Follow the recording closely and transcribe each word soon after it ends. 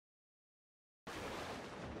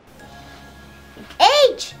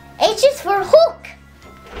H is for hook.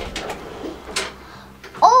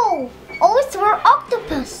 O is for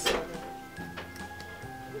octopus.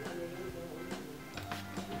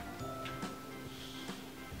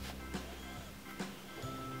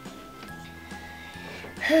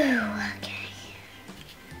 Okay.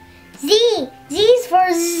 Z is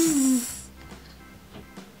for Z.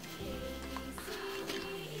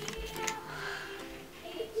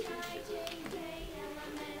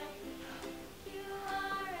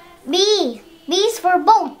 B is for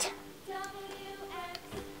boat.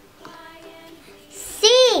 C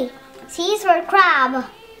is for crab.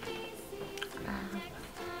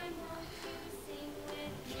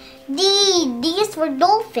 D is for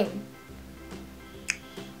dolphin.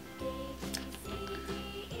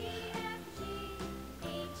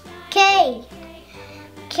 K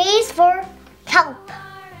is for kelp.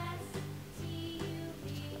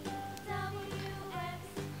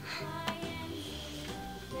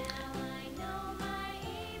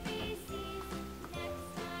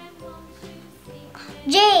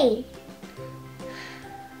 J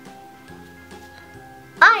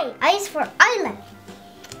is for island.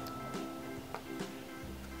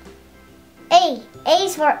 A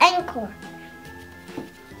is for anchor.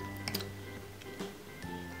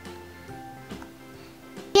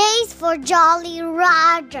 J is for Jolly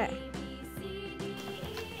Roger.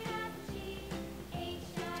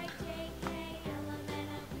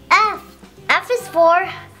 F is for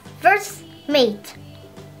first mate.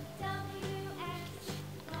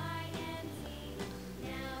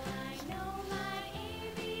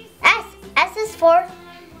 S is for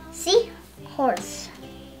seahorse.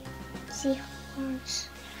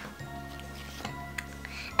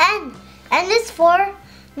 N is for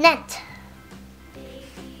net.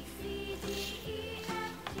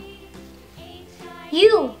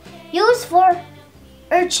 U is for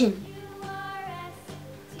urchin.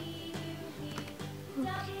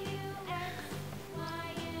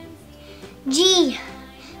 G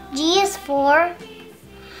is for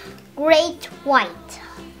great white.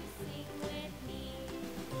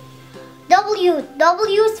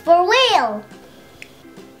 W is for whale.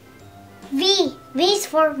 V is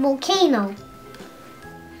for volcano.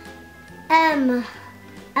 M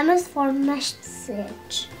is for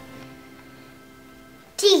message.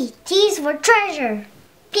 T is for treasure.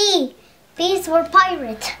 P is for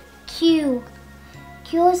pirate. Q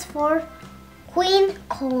is for queen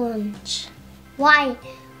conch. Y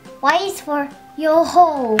is for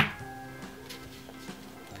yo-ho.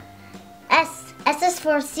 S is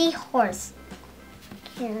for seahorse.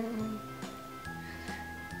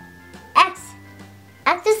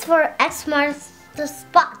 X is for X marks the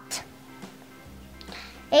spot.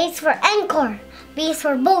 A is for anchor. B is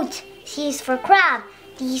for boat. C is for crab.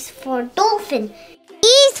 D is for dolphin. E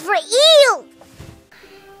is for eel.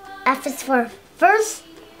 F is for first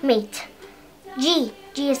mate. G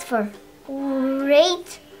is for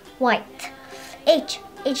great white. H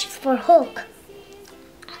is for hook.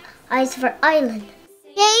 I is for island.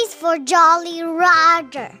 J is for Jolly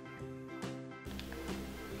Roger.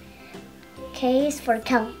 K is for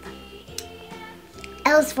kelp.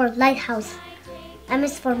 L is for lighthouse. M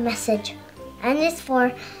is for message. N is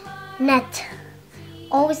for net.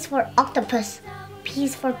 O is for octopus. P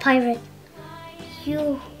is for pirate.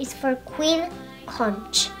 Q is for queen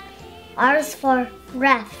conch. R is for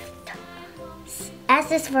raft.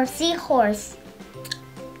 S is for seahorse.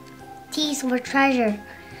 T is for treasure.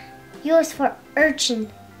 U is for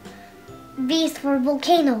urchin. V is for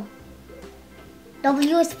volcano.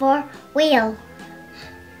 W is for whale.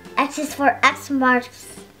 X is for X marks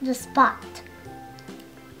the spot.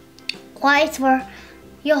 Y is for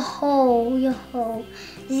yo-ho.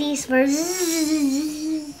 Z is for zzz.